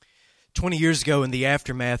20 years ago, in the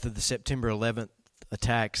aftermath of the September 11th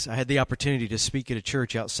attacks, I had the opportunity to speak at a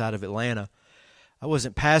church outside of Atlanta. I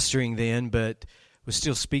wasn't pastoring then, but was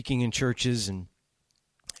still speaking in churches and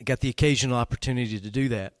got the occasional opportunity to do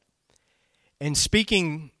that. And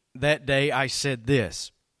speaking that day, I said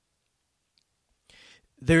this: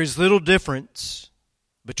 there is little difference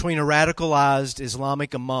between a radicalized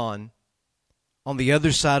Islamic imam on the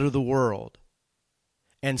other side of the world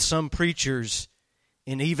and some preachers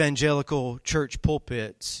in evangelical church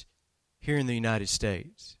pulpits here in the United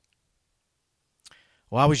States.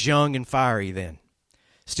 Well, I was young and fiery then,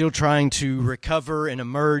 still trying to recover and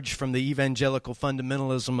emerge from the evangelical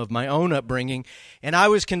fundamentalism of my own upbringing, and I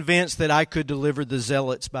was convinced that I could deliver the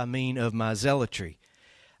zealots by means of my zealotry.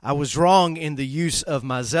 I was wrong in the use of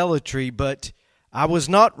my zealotry, but I was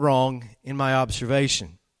not wrong in my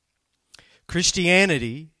observation.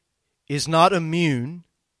 Christianity is not immune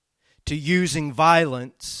to using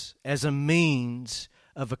violence as a means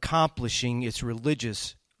of accomplishing its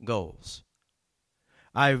religious goals.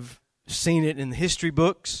 I've seen it in the history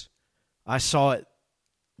books. I saw it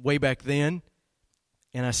way back then,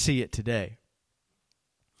 and I see it today.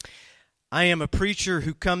 I am a preacher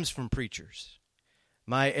who comes from preachers.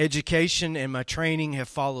 My education and my training have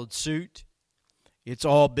followed suit. It's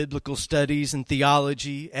all biblical studies and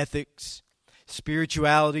theology, ethics,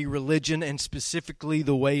 spirituality, religion, and specifically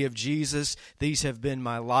the way of Jesus. These have been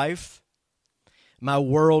my life. My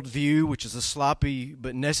worldview, which is a sloppy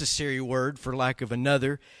but necessary word for lack of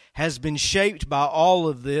another, has been shaped by all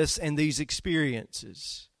of this and these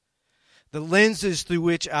experiences. The lenses through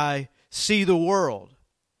which I see the world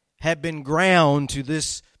have been ground to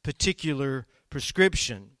this particular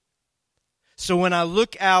prescription. So when I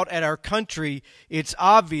look out at our country, it's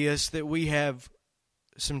obvious that we have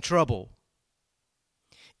some trouble.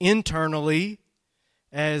 Internally,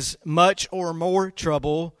 as much or more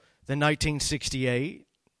trouble than 1968,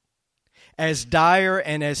 as dire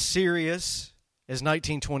and as serious as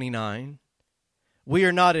 1929. We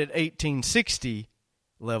are not at 1860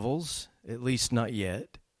 levels, at least not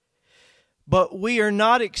yet. But we are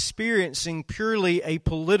not experiencing purely a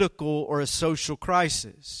political or a social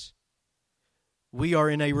crisis. We are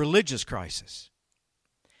in a religious crisis.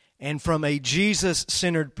 And from a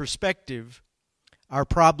Jesus-centered perspective, our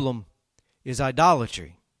problem is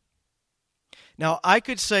idolatry. Now, I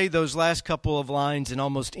could say those last couple of lines in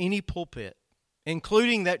almost any pulpit,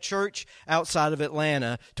 including that church outside of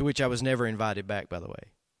Atlanta, to which I was never invited back, by the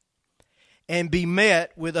way, and be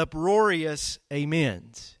met with uproarious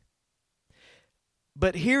amens.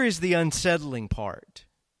 But here is the unsettling part.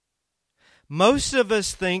 Most of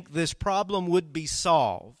us think this problem would be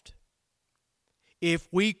solved if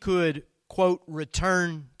we could, quote,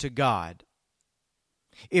 return to God.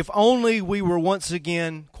 If only we were once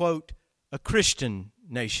again, quote, a Christian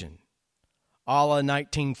nation, a la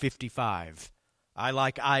 1955. I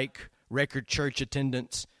like Ike, record church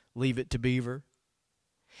attendance, leave it to Beaver.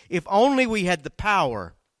 If only we had the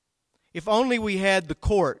power, if only we had the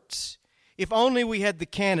courts, if only we had the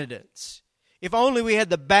candidates, if only we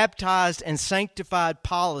had the baptized and sanctified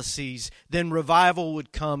policies, then revival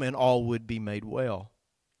would come and all would be made well.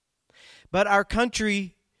 But our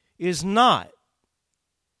country is not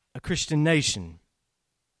a Christian nation.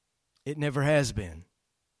 It never has been.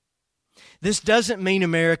 This doesn't mean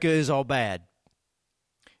America is all bad,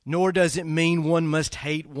 nor does it mean one must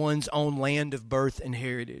hate one's own land of birth and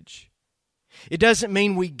heritage. It doesn't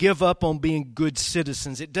mean we give up on being good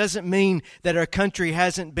citizens. It doesn't mean that our country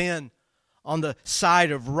hasn't been on the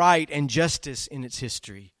side of right and justice in its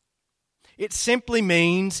history. It simply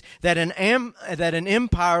means that an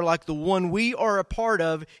empire like the one we are a part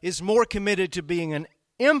of is more committed to being an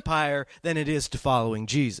empire than it is to following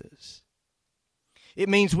Jesus. It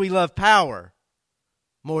means we love power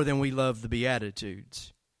more than we love the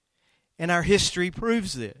Beatitudes. And our history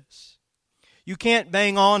proves this. You can't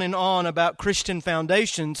bang on and on about Christian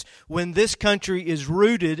foundations when this country is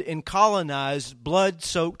rooted in colonized,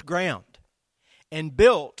 blood-soaked ground and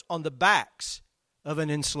built on the backs of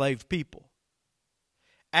an enslaved people.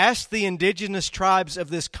 Ask the indigenous tribes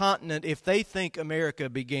of this continent if they think America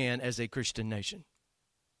began as a Christian nation.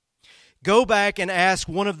 Go back and ask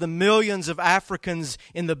one of the millions of Africans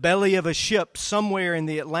in the belly of a ship somewhere in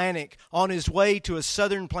the Atlantic on his way to a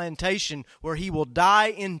southern plantation where he will die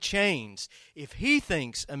in chains if he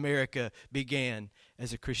thinks America began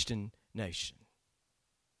as a Christian nation.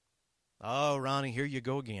 Oh, Ronnie, here you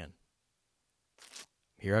go again.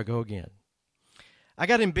 Here I go again. I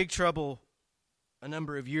got in big trouble a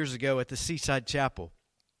number of years ago at the Seaside Chapel.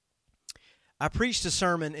 I preached a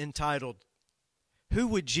sermon entitled, "Who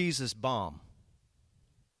Would Jesus Bomb?"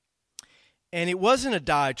 And it wasn't a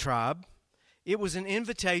diatribe it was an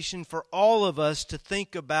invitation for all of us to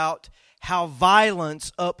think about how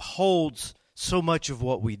violence upholds so much of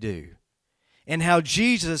what we do, and how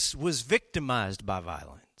Jesus was victimized by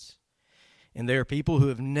violence. And there are people who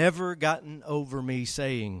have never gotten over me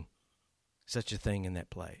saying such a thing in that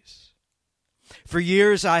place. For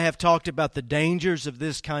years, I have talked about the dangers of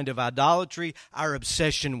this kind of idolatry, our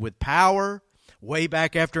obsession with power. Way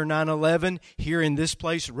back after 9/11, here in this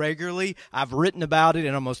place regularly, I've written about it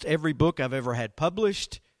in almost every book I've ever had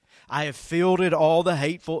published. I have fielded all the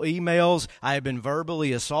hateful emails. I have been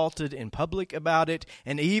verbally assaulted in public about it.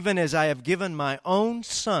 And even as I have given my own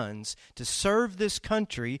sons to serve this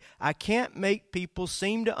country, I can't make people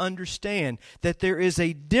seem to understand that there is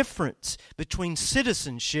a difference between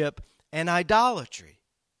citizenship and idolatry,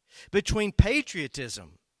 between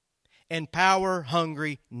patriotism and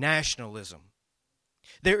power-hungry nationalism.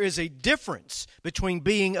 There is a difference between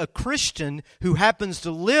being a Christian who happens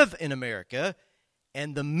to live in America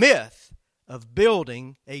and the myth of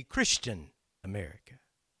building a Christian America.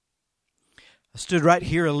 I stood right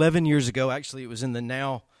here 11 years ago. Actually, it was in the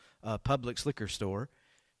now Publix liquor store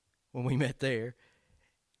when we met there.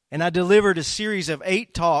 And I delivered a series of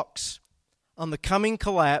 8 talks on the coming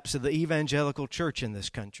collapse of the evangelical church in this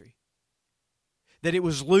country. That it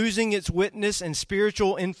was losing its witness and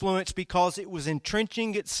spiritual influence because it was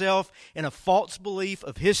entrenching itself in a false belief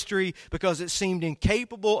of history, because it seemed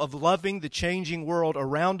incapable of loving the changing world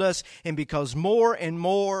around us, and because more and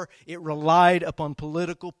more it relied upon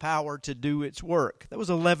political power to do its work. That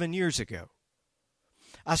was 11 years ago.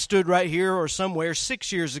 I stood right here or somewhere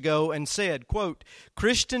 6 years ago and said, quote,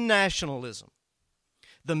 "Christian nationalism,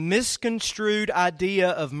 the misconstrued idea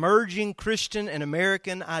of merging Christian and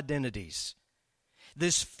American identities,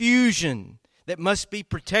 this fusion that must be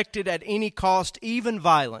protected at any cost, even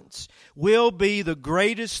violence, will be the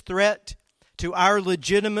greatest threat to our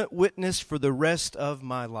legitimate witness for the rest of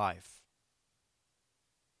my life."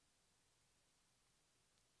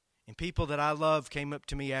 And people that I love came up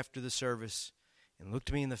to me after the service and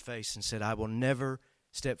looked me in the face and said, "I will never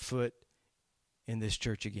step foot in this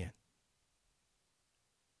church again."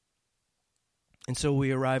 And so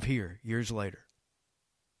we arrive here years later.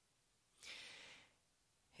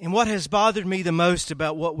 And what has bothered me the most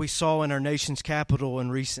about what we saw in our nation's capital in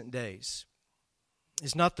recent days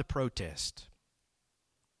is not the protest.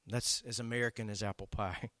 That's as American as apple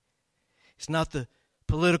pie. It's not the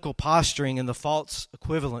political posturing and the false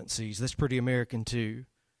equivalencies. That's pretty American too.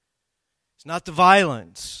 It's not the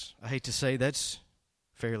violence. I hate to say that's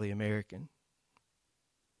fairly American.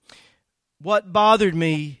 What bothered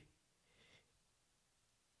me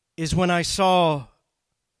is when I saw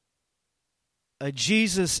a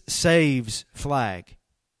Jesus Saves flag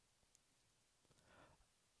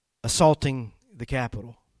assaulting the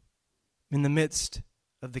Capitol in the midst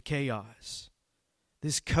of the chaos.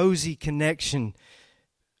 This cozy connection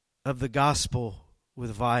of the gospel with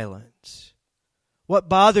violence. What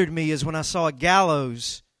bothered me is when I saw a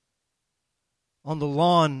gallows on the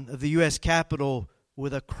lawn of the U.S. Capitol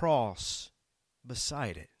with a cross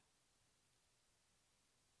beside it.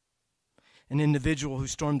 An individual who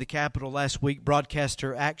stormed the Capitol last week broadcast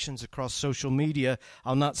her actions across social media.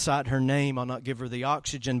 I'll not cite her name. I'll not give her the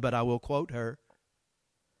oxygen, but I will quote her.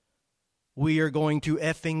 "We are going to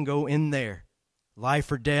effing go in there.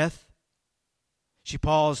 Life or death." She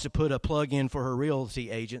paused to put a plug in for her realty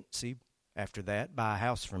agency after that, buy a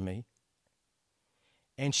house from me.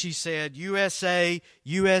 And she said, "USA,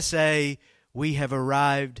 USA, we have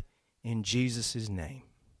arrived in Jesus' name."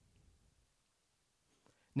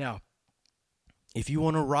 Now, if you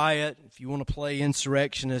want to riot, if you want to play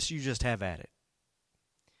insurrectionist, you just have at it.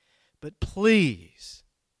 But please,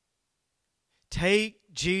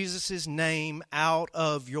 take Jesus' name out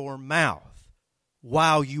of your mouth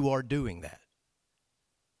while you are doing that.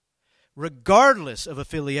 Regardless of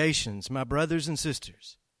affiliations, my brothers and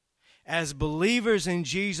sisters, as believers in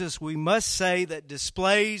Jesus, we must say that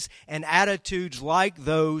displays and attitudes like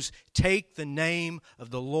those take the name of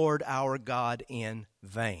the Lord our God in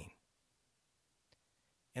vain.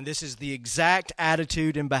 And this is the exact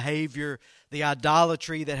attitude and behavior, the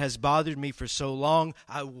idolatry that has bothered me for so long.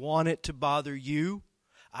 I want it to bother you.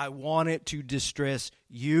 I want it to distress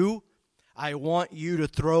you. I want you to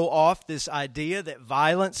throw off this idea that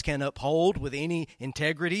violence can uphold with any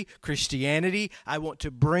integrity Christianity. I want to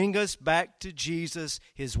bring us back to Jesus,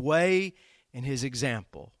 His way, and His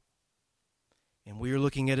example. And we are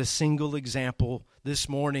looking at a single example this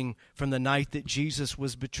morning from the night that Jesus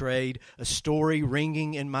was betrayed, a story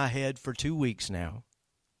ringing in my head for 2 weeks now.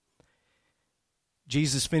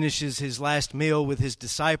 Jesus finishes his last meal with his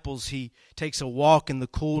disciples. He takes a walk in the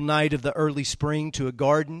cool night of the early spring to a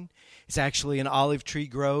garden. It's actually an olive tree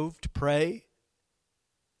grove to pray.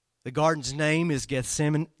 The garden's name is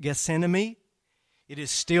Gethsemane. It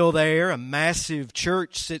is still there. A massive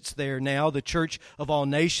church sits there now, the Church of All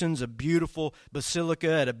Nations, a beautiful basilica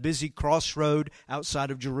at a busy crossroad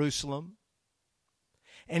outside of Jerusalem.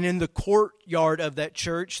 And in the courtyard of that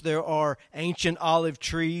church, there are ancient olive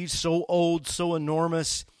trees, so old, so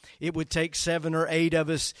enormous, it would take 7 or 8 of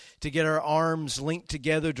us to get our arms linked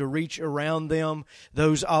together to reach around them.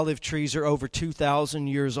 Those olive trees are over 2,000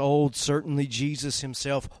 years old. Certainly Jesus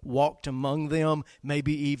himself walked among them,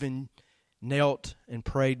 maybe even knelt and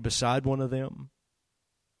prayed beside one of them.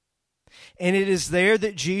 And it is there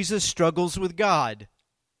that Jesus struggles with God.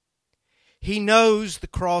 He knows the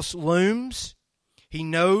cross looms. He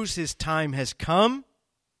knows his time has come.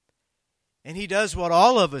 And he does what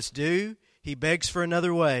all of us do. He begs for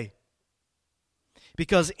another way.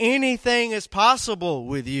 Because anything is possible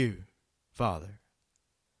with you, Father.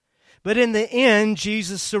 But in the end,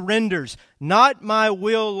 Jesus surrenders. Not my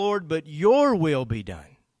will, Lord, but your will be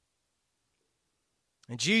done.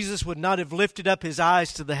 And Jesus would not have lifted up his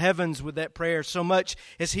eyes to the heavens with that prayer so much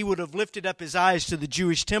as he would have lifted up his eyes to the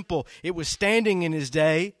Jewish temple. It was standing in his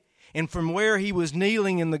day. And from where he was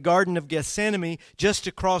kneeling in the Garden of Gethsemane, just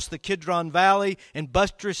across the Kidron Valley and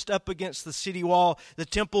buttressed up against the city wall, the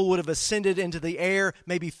temple would have ascended into the air,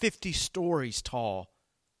 maybe 50 stories tall.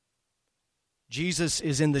 Jesus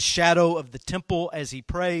is in the shadow of the temple as he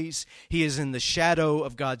prays. He is in the shadow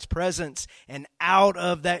of God's presence. And out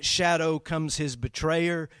of that shadow comes his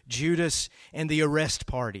betrayer, Judas, and the arrest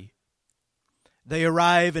party. They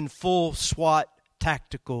arrive in full SWAT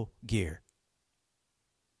tactical gear.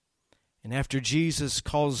 And after Jesus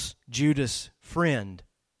calls Judas friend,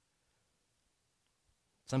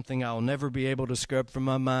 something I'll never be able to scrub from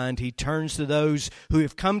my mind, he turns to those who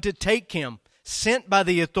have come to take him, sent by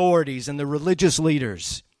the authorities and the religious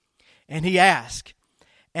leaders. And he asks,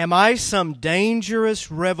 am I some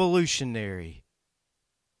dangerous revolutionary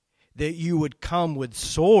that you would come with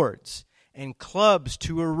swords and clubs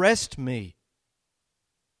to arrest me?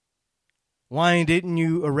 Why didn't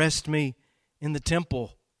you arrest me in the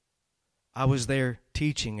temple? I was there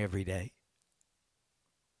teaching every day.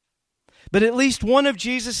 But at least one of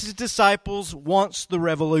Jesus' disciples wants the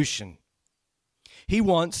revolution. He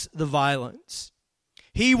wants the violence.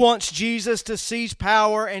 He wants Jesus to seize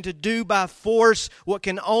power and to do by force what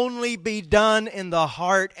can only be done in the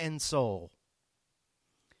heart and soul.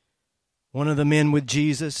 One of the men with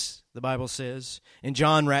Jesus, the Bible says, and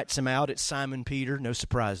John rats him out, it's Simon Peter, no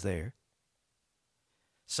surprise there.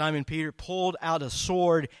 Simon Peter pulled out a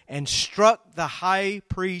sword and struck the high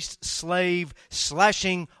priest's slave,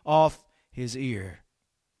 slashing off his ear.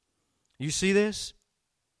 You see this?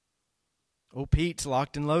 Oh, Pete's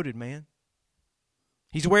locked and loaded, man.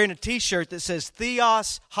 He's wearing a t-shirt that says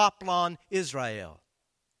Theos Hoplon Israel.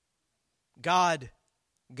 God,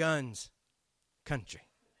 guns, country.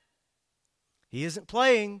 He isn't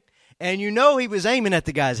playing, and you know he was aiming at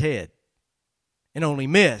the guy's head. And only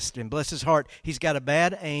missed. And bless his heart, he's got a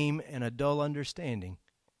bad aim and a dull understanding.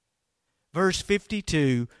 Verse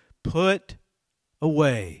 52, put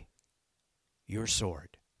away your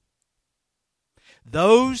sword.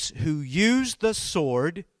 Those who use the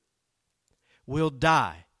sword will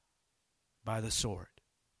die by the sword.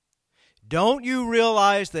 Don't you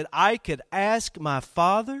realize that I could ask my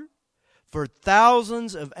Father for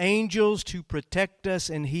thousands of angels to protect us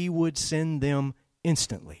and he would send them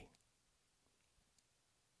instantly?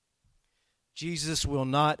 Jesus will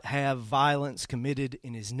not have violence committed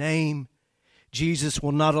in his name. Jesus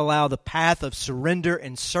will not allow the path of surrender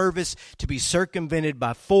and service to be circumvented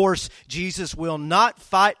by force. Jesus will not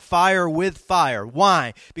fight fire with fire.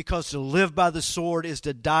 Why? Because to live by the sword is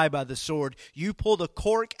to die by the sword. You pull the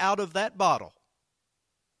cork out of that bottle,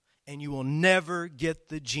 and you will never get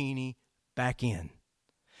the genie back in.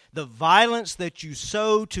 The violence that you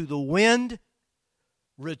sow to the wind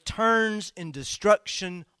returns in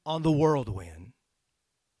destruction on the whirlwind.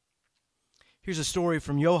 Here's a story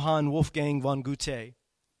from Johann Wolfgang von Goethe.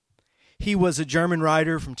 He was a German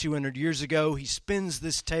writer from 200 years ago. He spins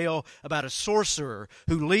this tale about a sorcerer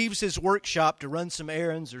who leaves his workshop to run some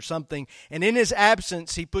errands or something, and in his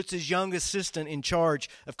absence, he puts his young assistant in charge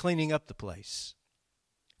of cleaning up the place,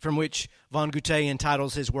 from which von Goethe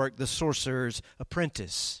entitles his work The Sorcerer's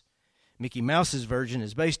Apprentice. Mickey Mouse's version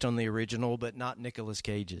is based on the original, but not Nicolas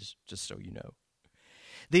Cage's, just so you know.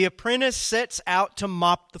 The apprentice sets out to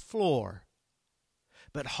mop the floor.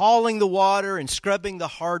 But hauling the water and scrubbing the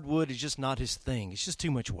hardwood is just not his thing. It's just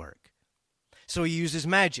too much work. So he uses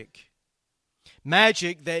magic.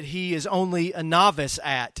 Magic that he is only a novice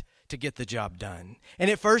at to get the job done. And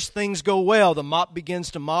at first things go well. The mop begins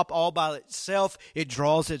to mop all by itself. It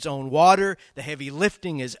draws its own water. The heavy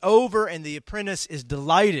lifting is over and the apprentice is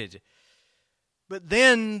delighted. But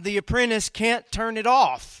then the apprentice can't turn it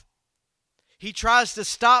off. He tries to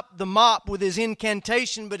stop the mop with his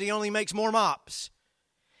incantation, but he only makes more mops.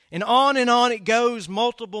 And on it goes,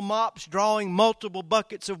 multiple mops drawing multiple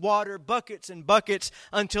buckets of water, buckets and buckets,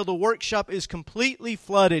 until the workshop is completely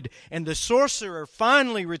flooded. And the sorcerer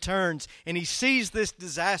finally returns, and he sees this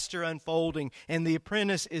disaster unfolding, and the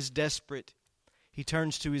apprentice is desperate. He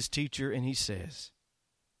turns to his teacher and he says,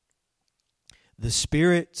 "The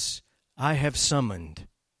spirits I have summoned,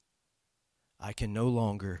 I can no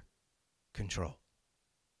longer control."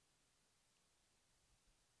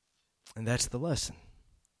 And that's the lesson.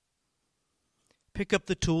 Pick up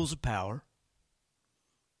the tools of power.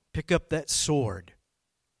 Pick up that sword.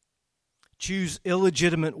 Choose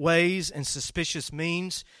illegitimate ways and suspicious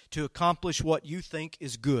means to accomplish what you think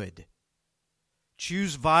is good.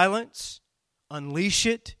 Choose violence, unleash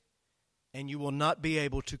it, and you will not be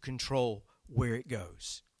able to control where it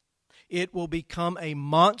goes. It will become a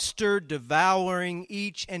monster devouring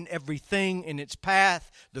each and everything in its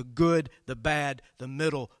path, the good, the bad, the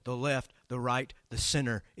middle, the left, the right, the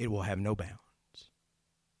center. It will have no bounds.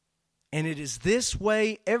 And it is this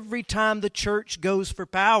way every time the church goes for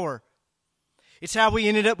power. It's how we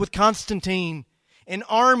ended up with Constantine and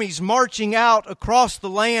armies marching out across the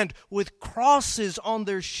land with crosses on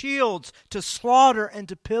their shields to slaughter and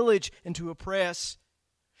to pillage and to oppress.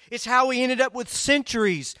 It's how we ended up with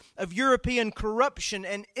centuries of European corruption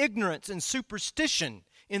and ignorance and superstition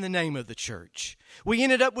in the name of the church. We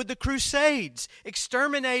ended up with the Crusades,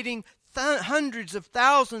 exterminating hundreds of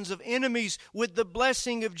thousands of enemies with the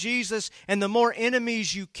blessing of Jesus. And the more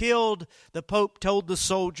enemies you killed, the Pope told the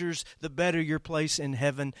soldiers, the better your place in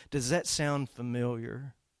heaven. Does that sound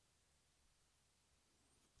familiar?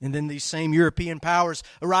 And then these same European powers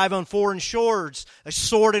arrive on foreign shores, a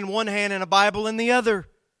sword in one hand and a Bible in the other,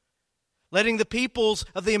 letting the peoples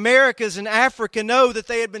of the Americas and Africa know that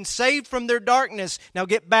they had been saved from their darkness. Now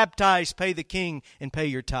get baptized, pay the king, and pay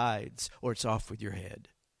your tithes, or it's off with your head.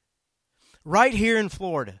 Right here in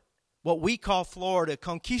Florida, what we call Florida,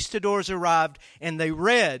 conquistadors arrived and they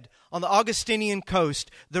read on the Augustinian coast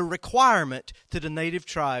the requirement to the native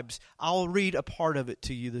tribes. I'll read a part of it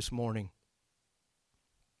to you this morning.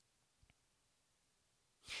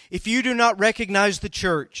 If you do not recognize the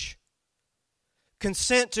church,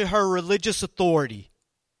 consent to her religious authority,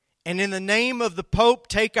 and in the name of the Pope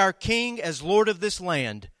take our king as Lord of this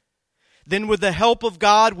land, then with the help of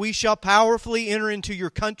God we shall powerfully enter into your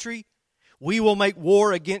country. We will make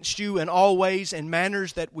war against you in all ways and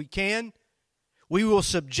manners that we can. We will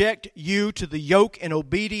subject you to the yoke and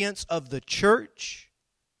obedience of the church.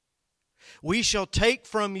 We shall take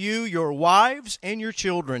from you your wives and your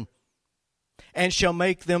children, and shall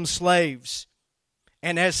make them slaves,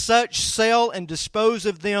 and as such sell and dispose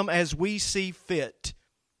of them as we see fit.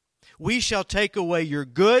 We shall take away your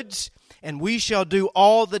goods, and we shall do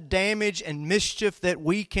all the damage and mischief that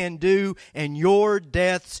we can do, and your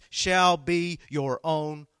deaths shall be your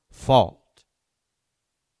own fault.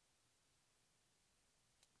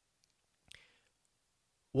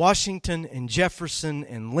 Washington and Jefferson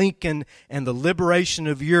and Lincoln and the liberation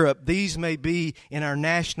of Europe, these may be in our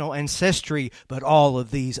national ancestry, but all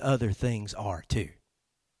of these other things are too.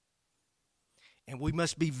 And we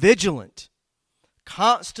must be vigilant,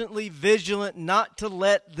 constantly vigilant, not to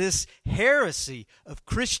let this heresy of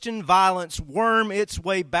Christian violence worm its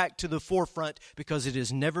way back to the forefront, because it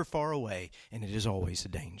is never far away and it is always a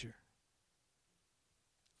danger.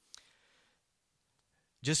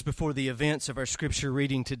 Just before the events of our scripture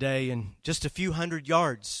reading today, and just a few hundred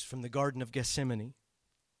yards from the Garden of Gethsemane,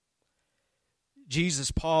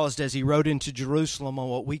 Jesus paused as he rode into Jerusalem on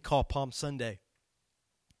what we call Palm Sunday.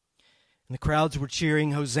 And the crowds were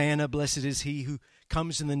cheering, "Hosanna, blessed is he who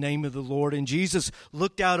comes in the name of the Lord." And Jesus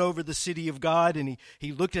looked out over the city of God, and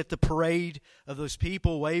he looked at the parade of those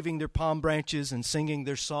people waving their palm branches and singing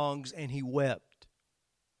their songs, and he wept.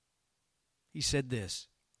 He said this,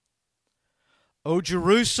 "O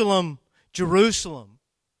Jerusalem, Jerusalem,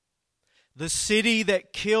 the city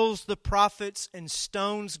that kills the prophets and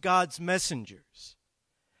stones God's messengers.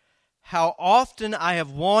 How often I have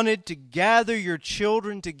wanted to gather your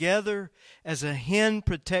children together as a hen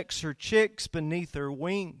protects her chicks beneath her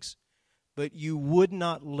wings, but you would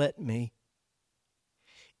not let me.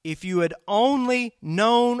 If you had only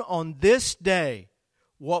known on this day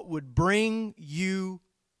what would bring you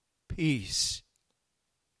peace.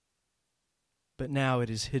 But now it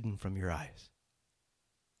is hidden from your eyes."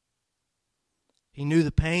 He knew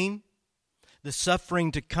the pain, the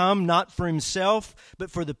suffering to come, not for himself,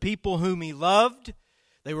 but for the people whom he loved.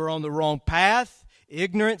 They were on the wrong path.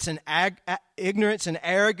 Ignorance and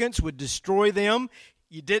arrogance would destroy them.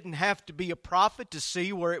 You didn't have to be a prophet to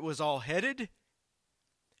see where it was all headed.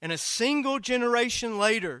 And a single generation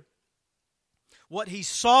later, what he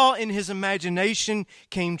saw in his imagination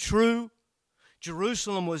came true.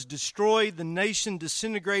 Jerusalem was destroyed, the nation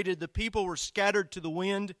disintegrated, the people were scattered to the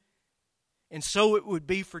wind. And so it would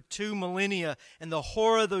be for 2 millennia. And the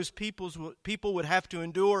horror those people would have to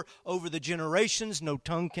endure over the generations, no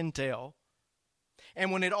tongue can tell.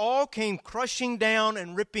 And when it all came crushing down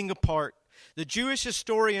and ripping apart, the Jewish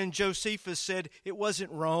historian Josephus said it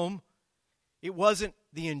wasn't Rome, it wasn't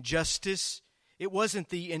the injustice, it wasn't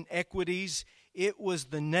the inequities, it was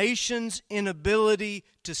the nation's inability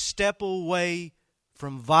to step away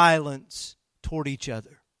from violence toward each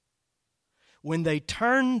other. When they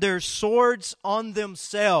turned their swords on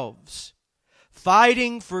themselves,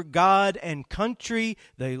 fighting for God and country,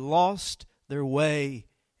 they lost their way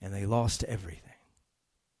and they lost everything.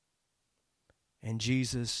 And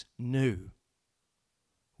Jesus knew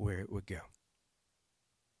where it would go.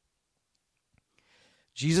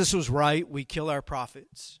 Jesus was right. We kill our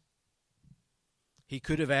prophets. He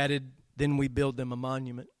could have added, then we build them a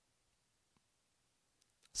monument.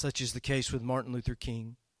 Such is the case with Martin Luther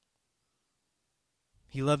King.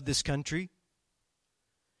 He loved this country.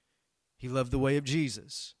 He loved the way of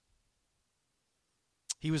Jesus.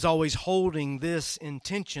 He was always holding this in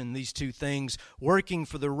tension, these two things, working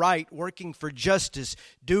for the right, working for justice,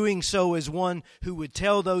 doing so as one who would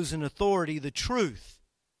tell those in authority the truth,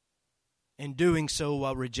 and doing so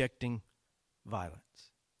while rejecting violence.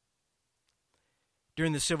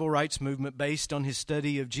 During the civil rights movement, based on his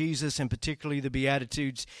study of Jesus and particularly the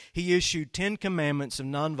Beatitudes, he issued 10 commandments of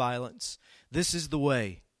nonviolence. This is the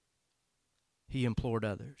way he implored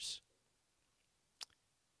others.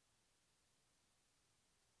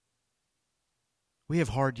 We have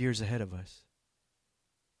hard years ahead of us,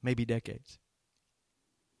 maybe decades.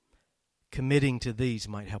 Committing to these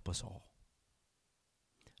might help us all.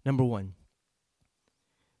 Number 1,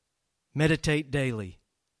 meditate daily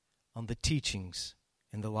on the teachings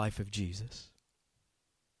and the life of Jesus.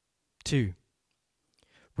 2,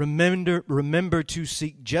 remember to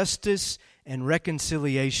seek justice and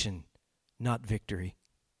reconciliation, not victory.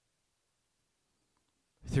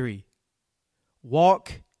 3,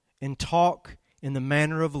 walk and talk in the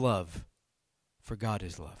manner of love, for God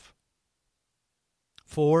is love.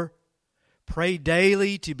 4, pray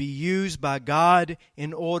daily to be used by God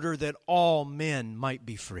in order that all men might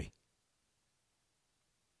be free.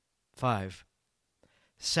 5,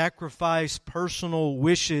 sacrifice personal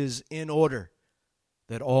wishes in order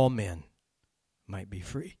that all men might be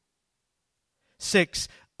free. 6,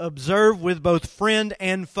 observe with both friend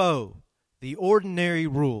and foe the ordinary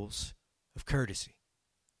rules of courtesy.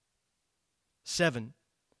 7,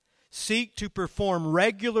 seek to perform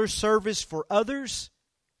regular service for others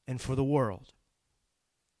and for the world.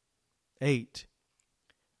 8,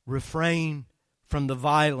 refrain from the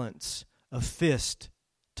violence of fist,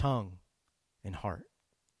 tongue, and heart.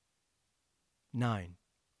 9,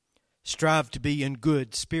 strive to be in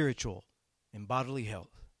good spiritual and bodily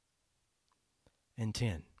health. And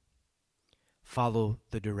 10, follow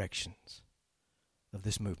the directions of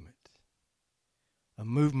this movement. A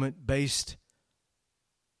movement based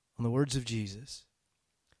on the words of Jesus.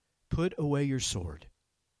 Put away your sword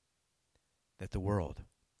that the world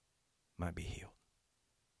might be healed.